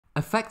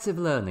Effective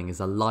learning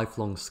is a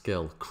lifelong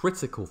skill,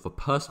 critical for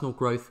personal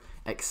growth,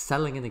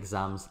 excelling in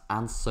exams,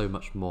 and so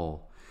much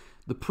more.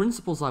 The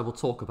principles I will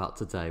talk about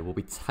today will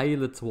be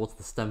tailored towards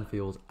the STEM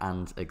field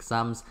and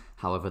exams,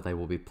 however they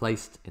will be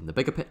placed in the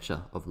bigger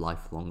picture of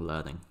lifelong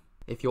learning.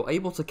 If you're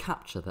able to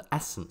capture the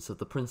essence of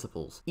the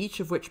principles, each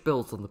of which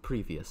builds on the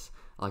previous,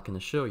 I can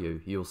assure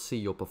you, you'll see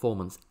your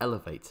performance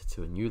elevate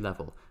to a new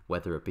level,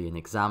 whether it be in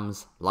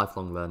exams,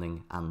 lifelong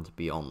learning, and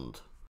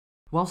beyond.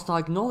 Whilst I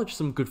acknowledge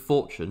some good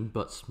fortune,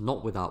 but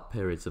not without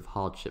periods of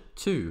hardship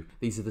too,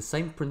 these are the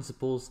same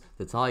principles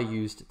that I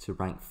used to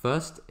rank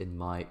first in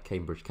my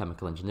Cambridge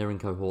Chemical Engineering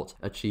cohort,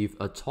 achieve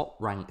a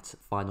top-ranked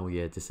final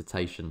year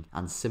dissertation,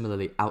 and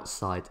similarly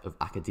outside of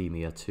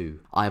academia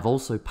too. I have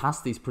also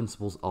passed these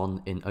principles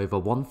on in over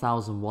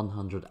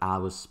 1,100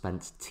 hours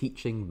spent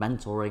teaching,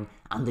 mentoring,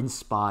 and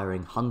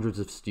inspiring hundreds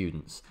of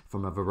students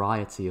from a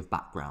variety of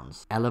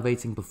backgrounds,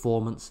 elevating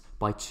performance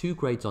by 2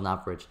 grades on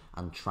average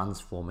and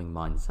transforming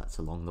mindsets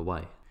along the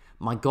way.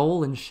 My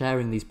goal in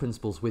sharing these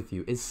principles with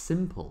you is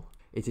simple.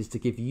 It is to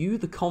give you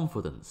the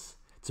confidence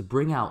to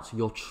bring out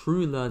your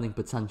true learning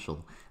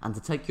potential and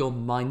to take your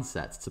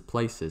mindset to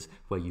places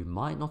where you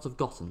might not have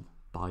gotten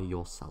by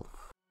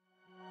yourself.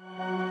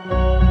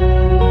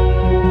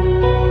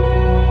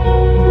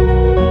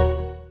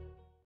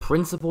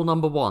 Principle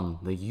number 1,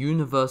 the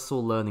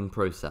universal learning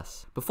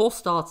process. Before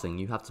starting,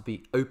 you have to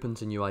be open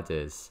to new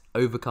ideas,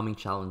 overcoming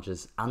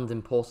challenges, and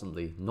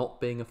importantly, not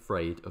being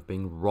afraid of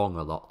being wrong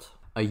a lot.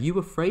 Are you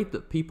afraid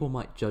that people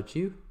might judge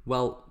you?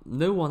 Well,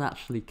 no one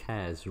actually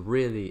cares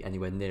really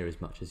anywhere near as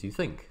much as you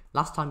think.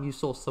 Last time you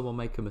saw someone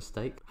make a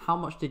mistake, how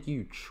much did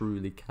you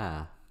truly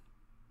care?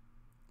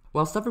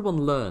 Whilst everyone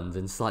learns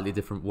in slightly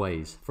different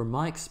ways, from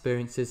my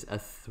experiences, a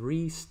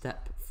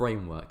 3-step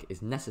framework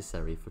is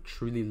necessary for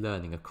truly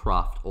learning a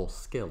craft or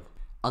skill: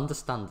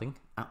 understanding,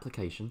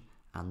 application,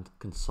 and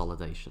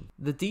consolidation.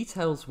 The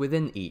details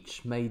within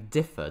each may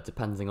differ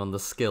depending on the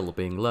skill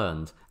being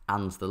learned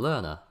and the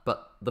learner,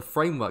 but the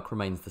framework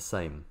remains the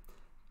same.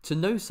 To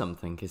know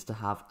something is to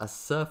have a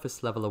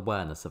surface level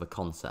awareness of a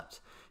concept.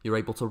 You're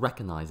able to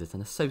recognize it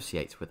and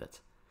associate with it.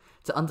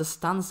 To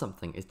understand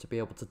something is to be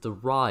able to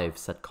derive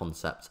said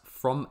concept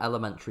from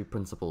elementary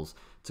principles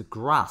to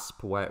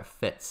grasp where it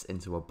fits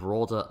into a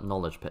broader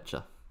knowledge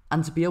picture.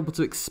 And to be able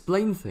to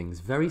explain things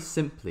very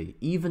simply,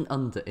 even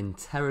under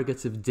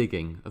interrogative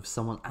digging of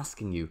someone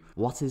asking you,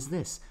 what is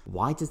this?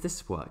 Why does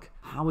this work?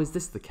 How is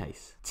this the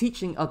case?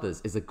 Teaching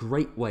others is a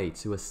great way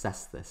to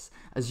assess this,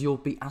 as you'll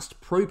be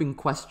asked probing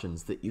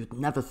questions that you'd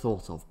never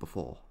thought of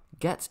before.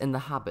 Get in the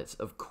habit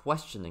of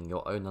questioning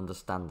your own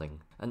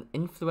understanding. An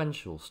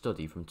influential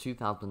study from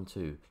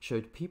 2002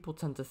 showed people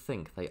tend to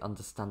think they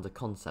understand a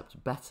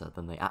concept better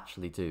than they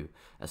actually do,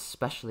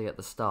 especially at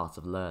the start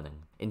of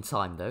learning. In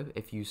time though,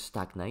 if you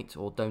stagnate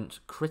or don't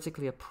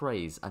critically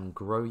appraise and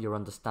grow your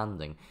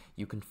understanding,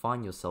 you can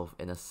find yourself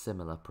in a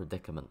similar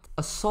predicament.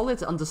 A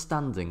solid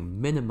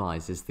understanding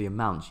minimizes the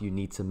amount you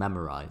need to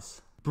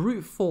memorize.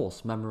 Brute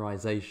force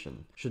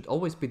memorization should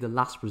always be the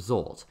last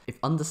resort if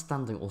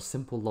understanding or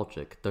simple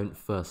logic don't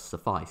first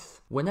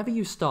suffice. Whenever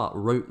you start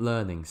rote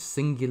learning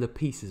singular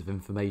pieces of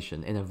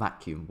information in a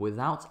vacuum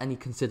without any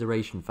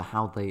consideration for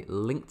how they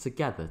link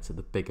together to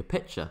the bigger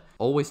picture,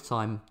 always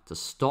time to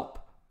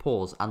stop,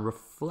 pause, and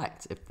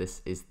reflect if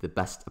this is the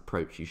best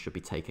approach you should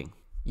be taking.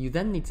 You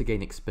then need to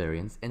gain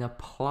experience in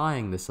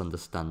applying this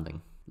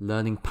understanding,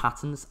 learning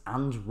patterns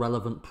and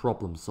relevant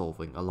problem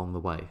solving along the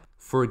way.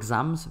 For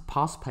exams,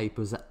 past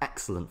papers are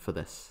excellent for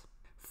this.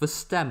 For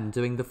STEM,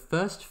 doing the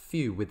first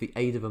few with the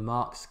aid of a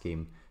mark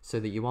scheme so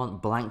that you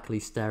aren't blankly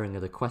staring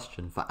at a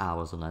question for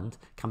hours on end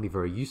can be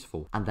very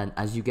useful. And then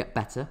as you get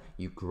better,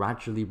 you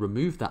gradually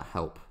remove that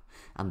help.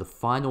 And the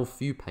final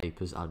few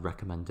papers I'd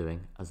recommend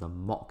doing as a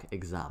mock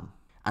exam.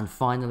 And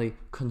finally,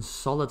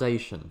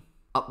 consolidation.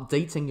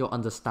 Updating your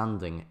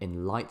understanding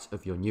in light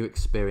of your new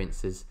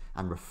experiences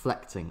and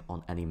reflecting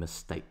on any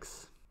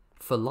mistakes.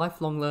 For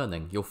lifelong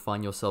learning, you'll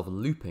find yourself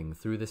looping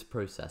through this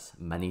process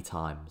many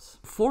times.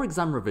 For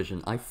exam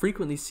revision, I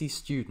frequently see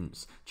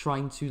students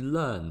trying to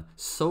learn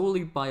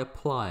solely by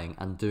applying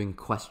and doing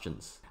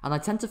questions. And I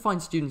tend to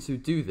find students who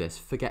do this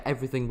forget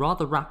everything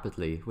rather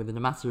rapidly within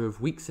a matter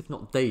of weeks if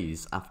not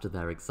days after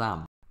their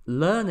exam.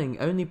 Learning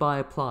only by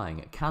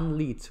applying can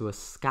lead to a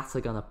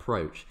scattergun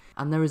approach,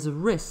 and there is a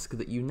risk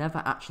that you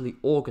never actually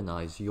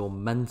organise your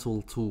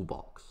mental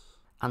toolbox.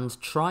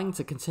 And trying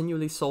to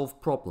continually solve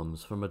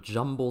problems from a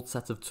jumbled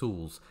set of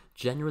tools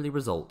generally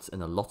results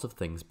in a lot of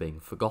things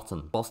being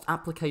forgotten. Whilst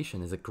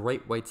application is a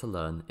great way to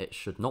learn, it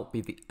should not be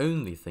the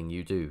only thing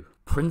you do.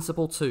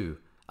 Principle 2,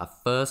 a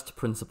first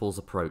principles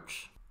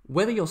approach.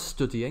 Whether you're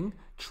studying,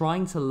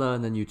 trying to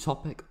learn a new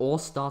topic, or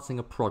starting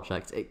a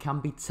project, it can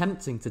be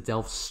tempting to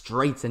delve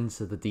straight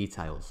into the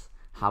details.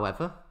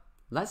 However,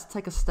 let's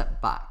take a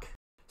step back.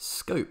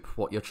 Scope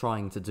what you're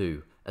trying to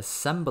do,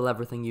 assemble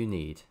everything you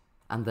need,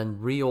 and then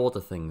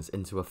reorder things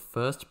into a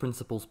first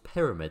principles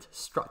pyramid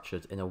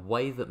structured in a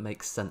way that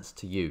makes sense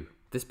to you.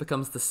 This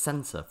becomes the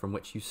center from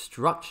which you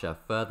structure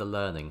further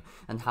learning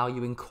and how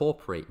you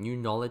incorporate new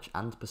knowledge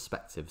and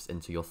perspectives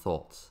into your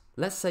thoughts.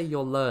 Let's say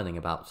you're learning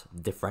about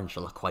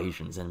differential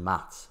equations in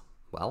maths.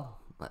 Well,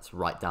 let's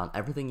write down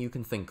everything you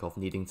can think of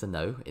needing to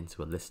know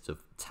into a list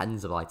of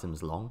tens of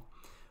items long,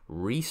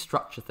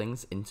 restructure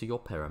things into your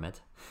pyramid,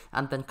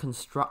 and then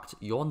construct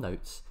your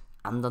notes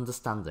and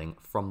understanding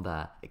from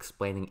there,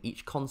 explaining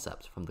each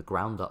concept from the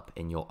ground up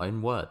in your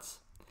own words.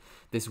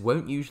 This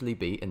won't usually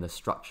be in the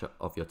structure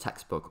of your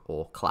textbook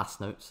or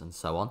class notes and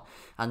so on,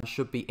 and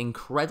should be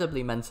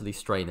incredibly mentally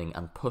straining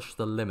and push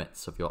the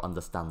limits of your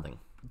understanding.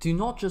 Do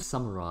not just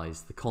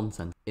summarize the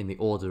content in the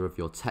order of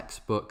your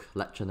textbook,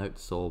 lecture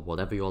notes, or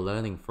whatever you're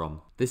learning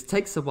from. This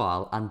takes a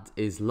while and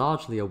is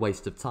largely a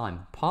waste of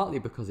time, partly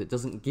because it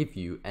doesn't give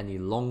you any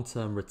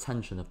long-term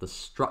retention of the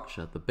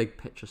structure, the big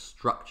picture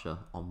structure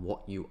on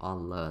what you are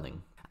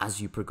learning.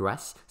 As you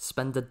progress,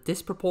 spend a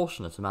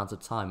disproportionate amount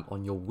of time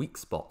on your weak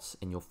spots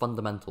in your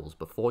fundamentals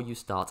before you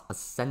start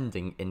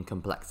ascending in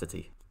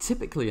complexity.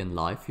 Typically in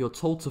life, you're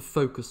told to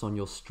focus on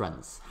your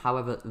strengths.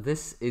 However,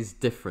 this is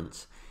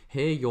different.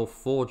 Here you're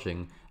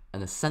forging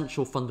an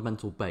essential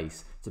fundamental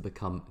base to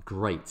become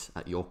great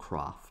at your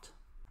craft.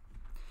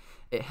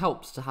 It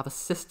helps to have a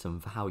system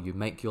for how you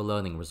make your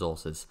learning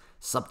resources,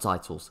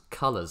 subtitles,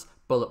 colours,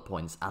 bullet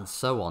points, and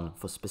so on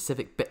for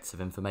specific bits of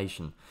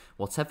information.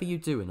 Whatever you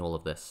do in all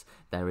of this,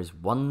 there is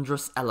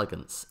wondrous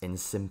elegance in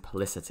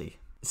simplicity.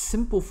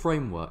 Simple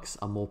frameworks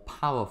are more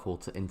powerful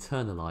to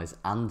internalise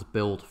and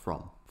build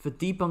from. For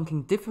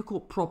debunking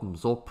difficult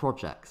problems or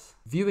projects,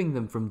 viewing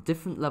them from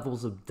different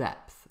levels of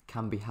depth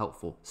can be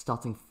helpful,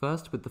 starting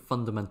first with the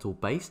fundamental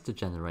base to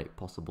generate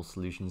possible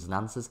solutions and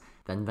answers,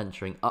 then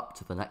venturing up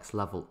to the next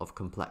level of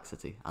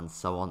complexity, and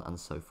so on and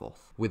so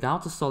forth.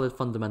 Without a solid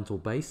fundamental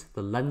base,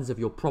 the lens of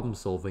your problem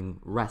solving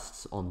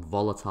rests on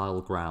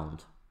volatile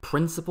ground.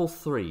 Principle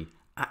 3.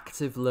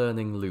 Active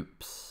learning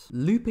loops.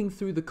 Looping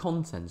through the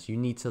content you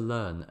need to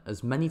learn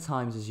as many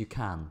times as you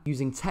can,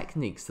 using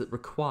techniques that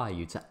require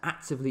you to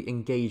actively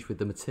engage with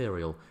the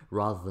material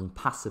rather than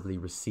passively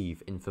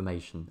receive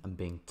information and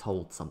being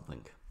told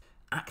something.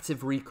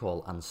 Active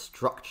recall and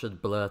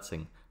structured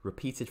blurting,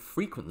 repeated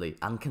frequently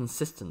and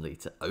consistently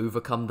to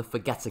overcome the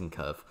forgetting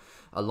curve,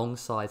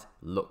 alongside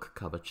look,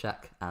 cover,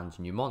 check, and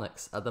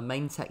mnemonics are the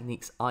main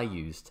techniques I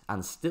used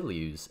and still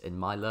use in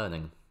my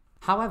learning.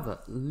 However,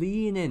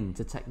 lean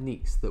into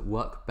techniques that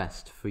work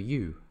best for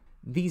you.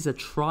 These are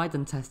tried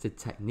and tested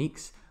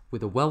techniques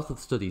with a wealth of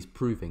studies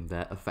proving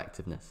their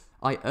effectiveness.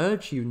 I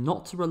urge you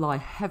not to rely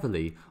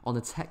heavily on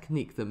a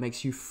technique that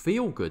makes you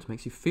feel good,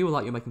 makes you feel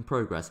like you're making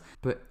progress,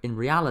 but in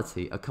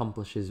reality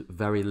accomplishes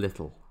very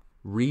little.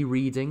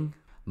 Rereading,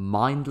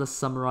 mindless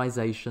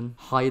summarization,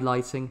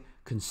 highlighting,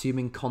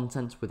 consuming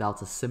content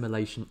without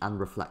assimilation and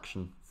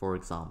reflection, for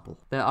example.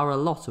 There are a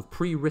lot of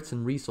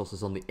pre-written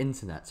resources on the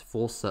internet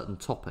for certain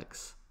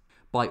topics.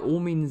 By all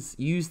means,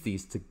 use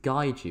these to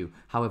guide you.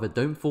 However,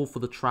 don't fall for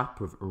the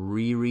trap of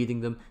rereading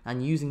them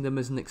and using them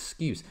as an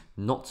excuse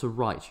not to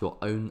write your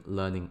own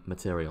learning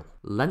material.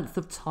 Length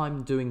of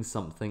time doing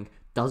something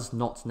does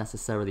not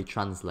necessarily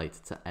translate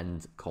to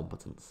end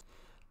competence.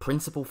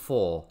 Principle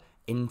 4.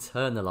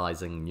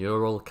 Internalizing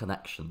neural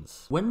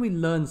connections. When we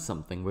learn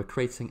something, we're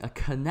creating a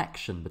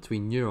connection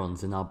between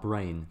neurons in our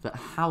brain that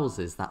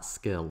houses that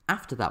skill.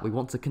 After that, we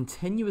want to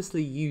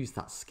continuously use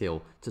that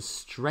skill to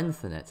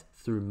strengthen it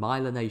through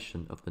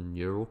myelination of the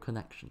neural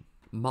connection.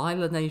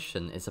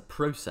 Myelination is a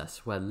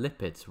process where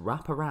lipids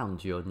wrap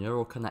around your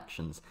neural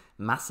connections,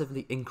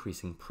 massively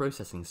increasing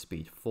processing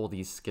speed for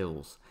these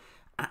skills.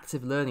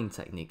 Active learning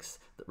techniques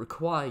that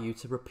require you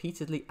to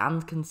repeatedly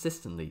and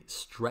consistently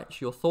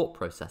stretch your thought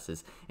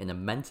processes in a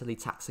mentally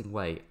taxing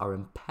way are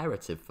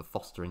imperative for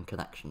fostering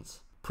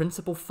connections.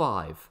 Principle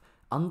 5.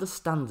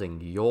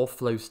 Understanding your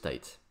flow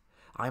state.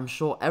 I am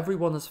sure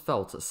everyone has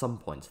felt at some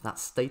point that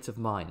state of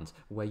mind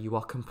where you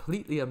are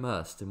completely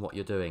immersed in what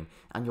you're doing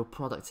and your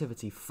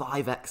productivity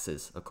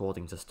 5x's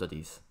according to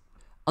studies.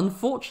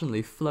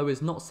 Unfortunately, flow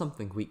is not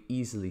something we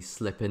easily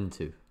slip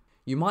into.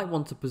 You might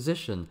want to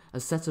position a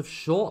set of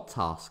short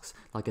tasks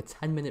like a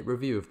 10-minute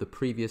review of the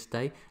previous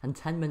day and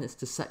 10 minutes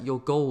to set your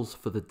goals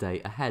for the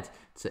day ahead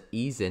to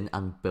ease in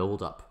and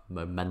build up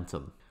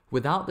momentum.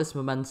 Without this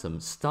momentum,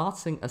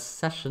 starting a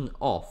session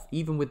off,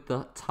 even with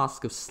the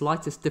task of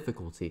slightest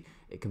difficulty,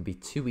 it can be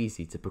too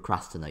easy to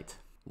procrastinate.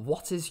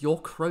 What is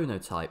your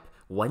chronotype?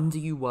 When do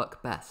you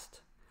work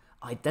best?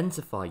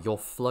 Identify your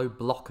flow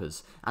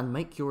blockers and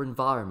make your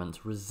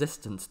environment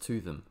resistant to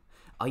them.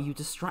 Are you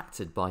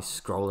distracted by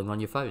scrolling on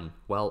your phone?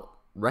 Well,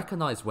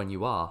 recognize when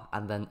you are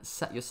and then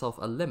set yourself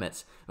a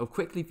limit of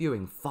quickly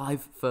viewing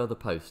 5 further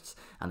posts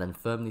and then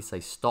firmly say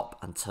stop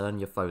and turn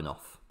your phone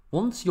off.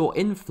 Once you're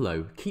in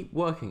flow, keep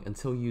working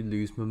until you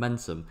lose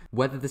momentum.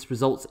 Whether this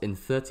results in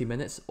 30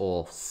 minutes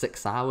or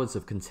 6 hours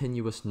of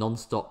continuous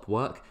non-stop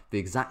work, the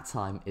exact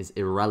time is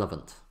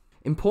irrelevant.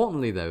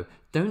 Importantly though,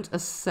 don't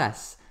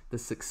assess the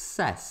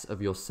success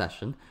of your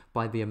session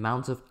by the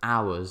amount of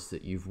hours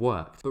that you've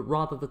worked, but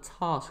rather the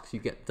tasks you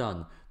get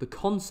done, the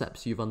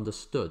concepts you've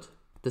understood,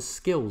 the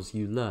skills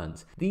you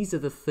learned. These are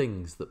the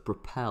things that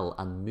propel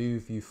and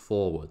move you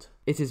forward.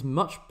 It is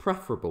much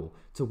preferable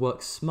to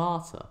work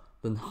smarter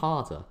than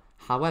harder.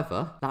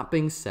 However, that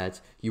being said,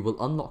 you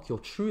will unlock your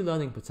true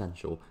learning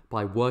potential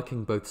by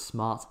working both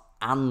smart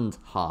and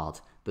hard.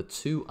 The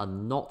two are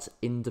not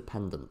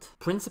independent.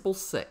 Principle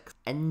 6,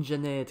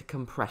 engineered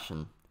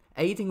compression.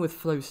 Aiding with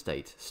flow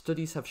state,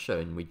 studies have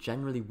shown we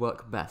generally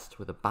work best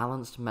with a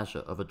balanced measure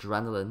of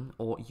adrenaline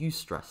or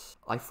eustress.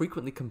 I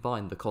frequently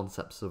combine the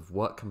concepts of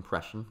work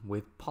compression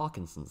with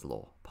Parkinson's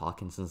law.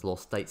 Parkinson's law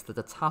states that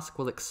a task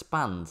will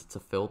expand to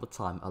fill the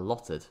time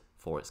allotted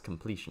for its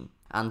completion.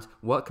 And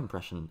work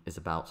compression is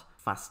about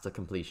faster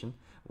completion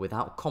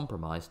without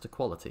compromise to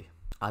quality.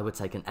 I would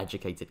take an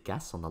educated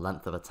guess on the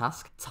length of a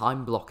task,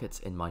 time block it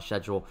in my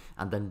schedule,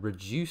 and then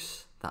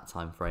reduce that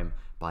time frame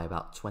by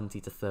about 20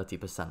 to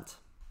 30%.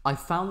 I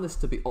found this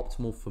to be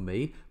optimal for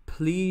me.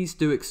 Please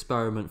do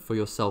experiment for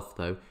yourself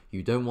though.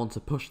 You don't want to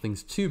push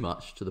things too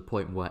much to the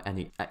point where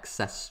any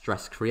excess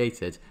stress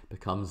created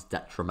becomes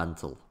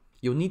detrimental.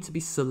 You'll need to be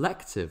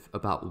selective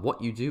about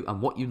what you do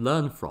and what you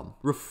learn from.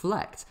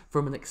 Reflect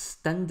from an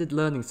extended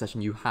learning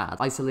session you had,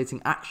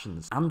 isolating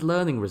actions and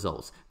learning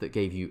results that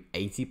gave you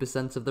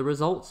 80% of the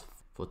results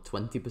for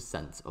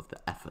 20% of the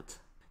effort.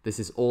 This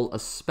is all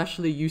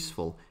especially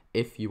useful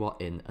if you are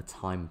in a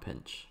time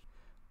pinch.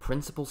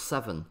 Principle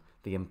 7.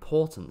 The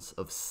importance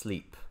of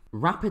sleep.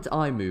 Rapid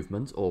eye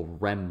movement, or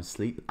REM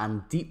sleep,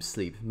 and deep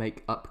sleep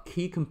make up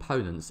key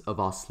components of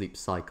our sleep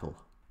cycle,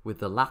 with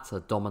the latter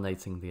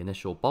dominating the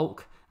initial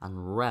bulk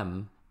and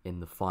REM in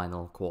the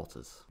final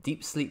quarters.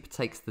 Deep sleep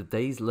takes the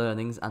day's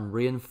learnings and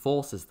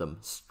reinforces them,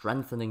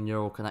 strengthening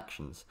neural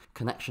connections.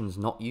 Connections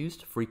not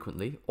used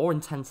frequently or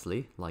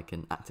intensely, like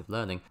in active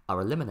learning,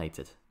 are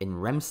eliminated. In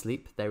REM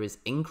sleep, there is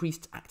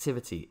increased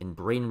activity in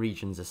brain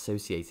regions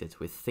associated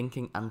with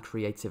thinking and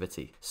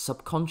creativity,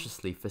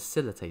 subconsciously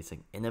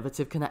facilitating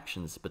innovative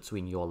connections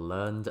between your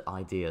learned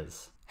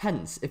ideas.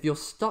 Hence, if you're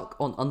stuck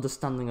on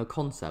understanding a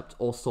concept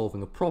or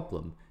solving a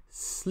problem,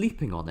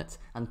 sleeping on it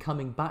and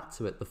coming back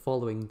to it the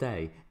following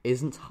day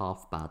isn't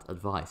half bad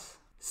advice.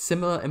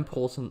 Similar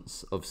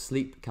importance of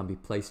sleep can be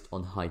placed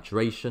on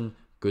hydration,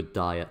 good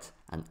diet,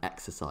 and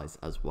exercise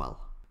as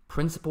well.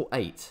 Principle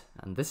 8,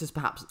 and this is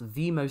perhaps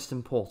the most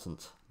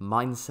important,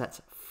 mindset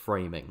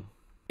framing.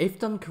 If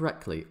done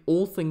correctly,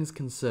 all things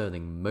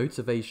concerning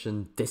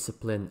motivation,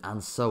 discipline,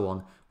 and so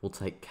on will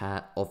take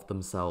care of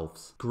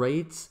themselves.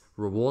 Grades,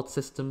 reward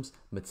systems,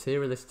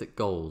 materialistic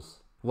goals,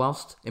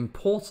 whilst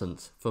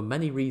important for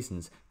many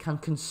reasons, can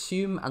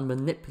consume and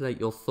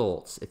manipulate your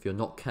thoughts if you're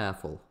not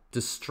careful,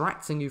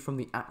 distracting you from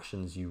the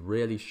actions you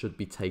really should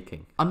be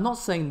taking. I'm not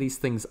saying these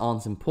things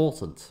aren't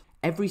important.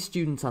 Every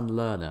student and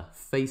learner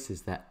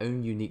faces their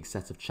own unique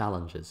set of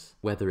challenges,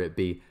 whether it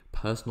be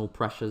personal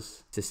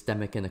pressures,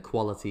 systemic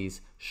inequalities,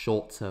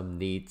 short-term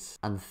needs,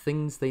 and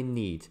things they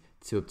need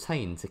to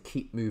obtain to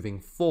keep moving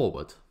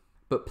forward.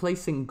 But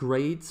placing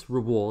grades,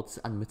 rewards,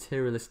 and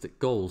materialistic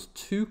goals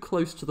too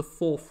close to the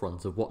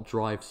forefront of what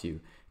drives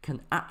you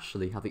can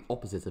actually have the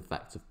opposite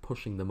effect of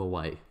pushing them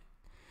away.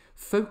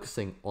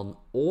 Focusing on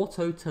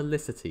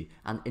autotelicity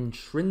and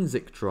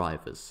intrinsic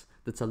drivers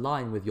that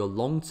align with your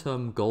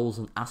long-term goals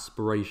and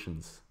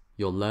aspirations,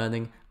 your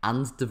learning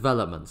and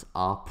development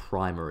are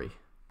primary.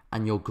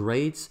 And your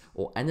grades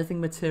or anything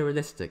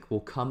materialistic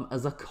will come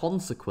as a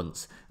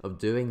consequence of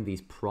doing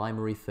these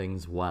primary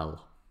things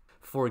well.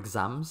 For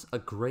exams, a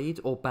grade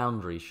or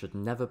boundary should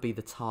never be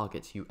the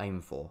target you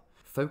aim for.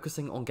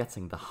 Focusing on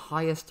getting the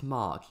highest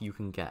mark you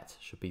can get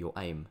should be your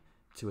aim,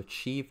 to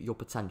achieve your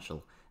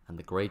potential, and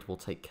the grade will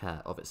take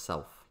care of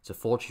itself. To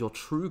forge your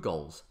true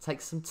goals,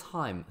 take some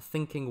time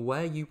thinking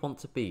where you want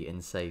to be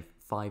in, say,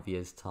 5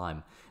 years'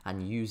 time,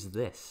 and use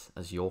this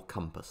as your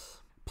compass.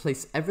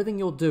 Place everything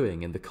you're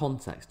doing in the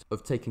context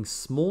of taking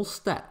small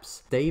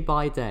steps day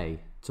by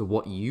day to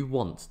what you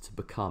want to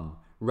become,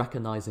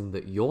 recognizing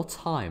that your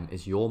time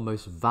is your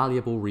most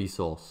valuable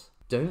resource.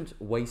 Don't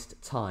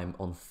waste time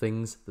on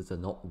things that are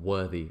not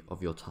worthy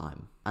of your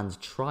time,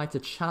 and try to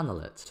channel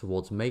it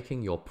towards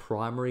making your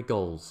primary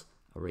goals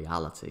a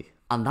reality.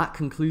 And that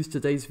concludes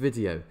today's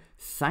video.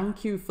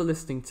 Thank you for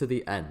listening to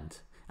the end.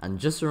 And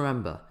just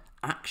remember,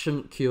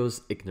 action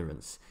cures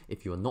ignorance.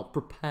 If you are not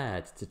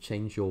prepared to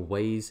change your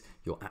ways,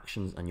 your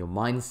actions, and your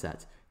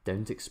mindset,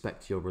 don't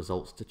expect your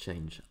results to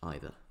change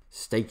either.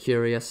 Stay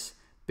curious,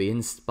 be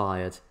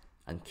inspired,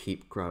 and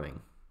keep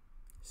growing.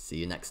 See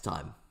you next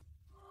time.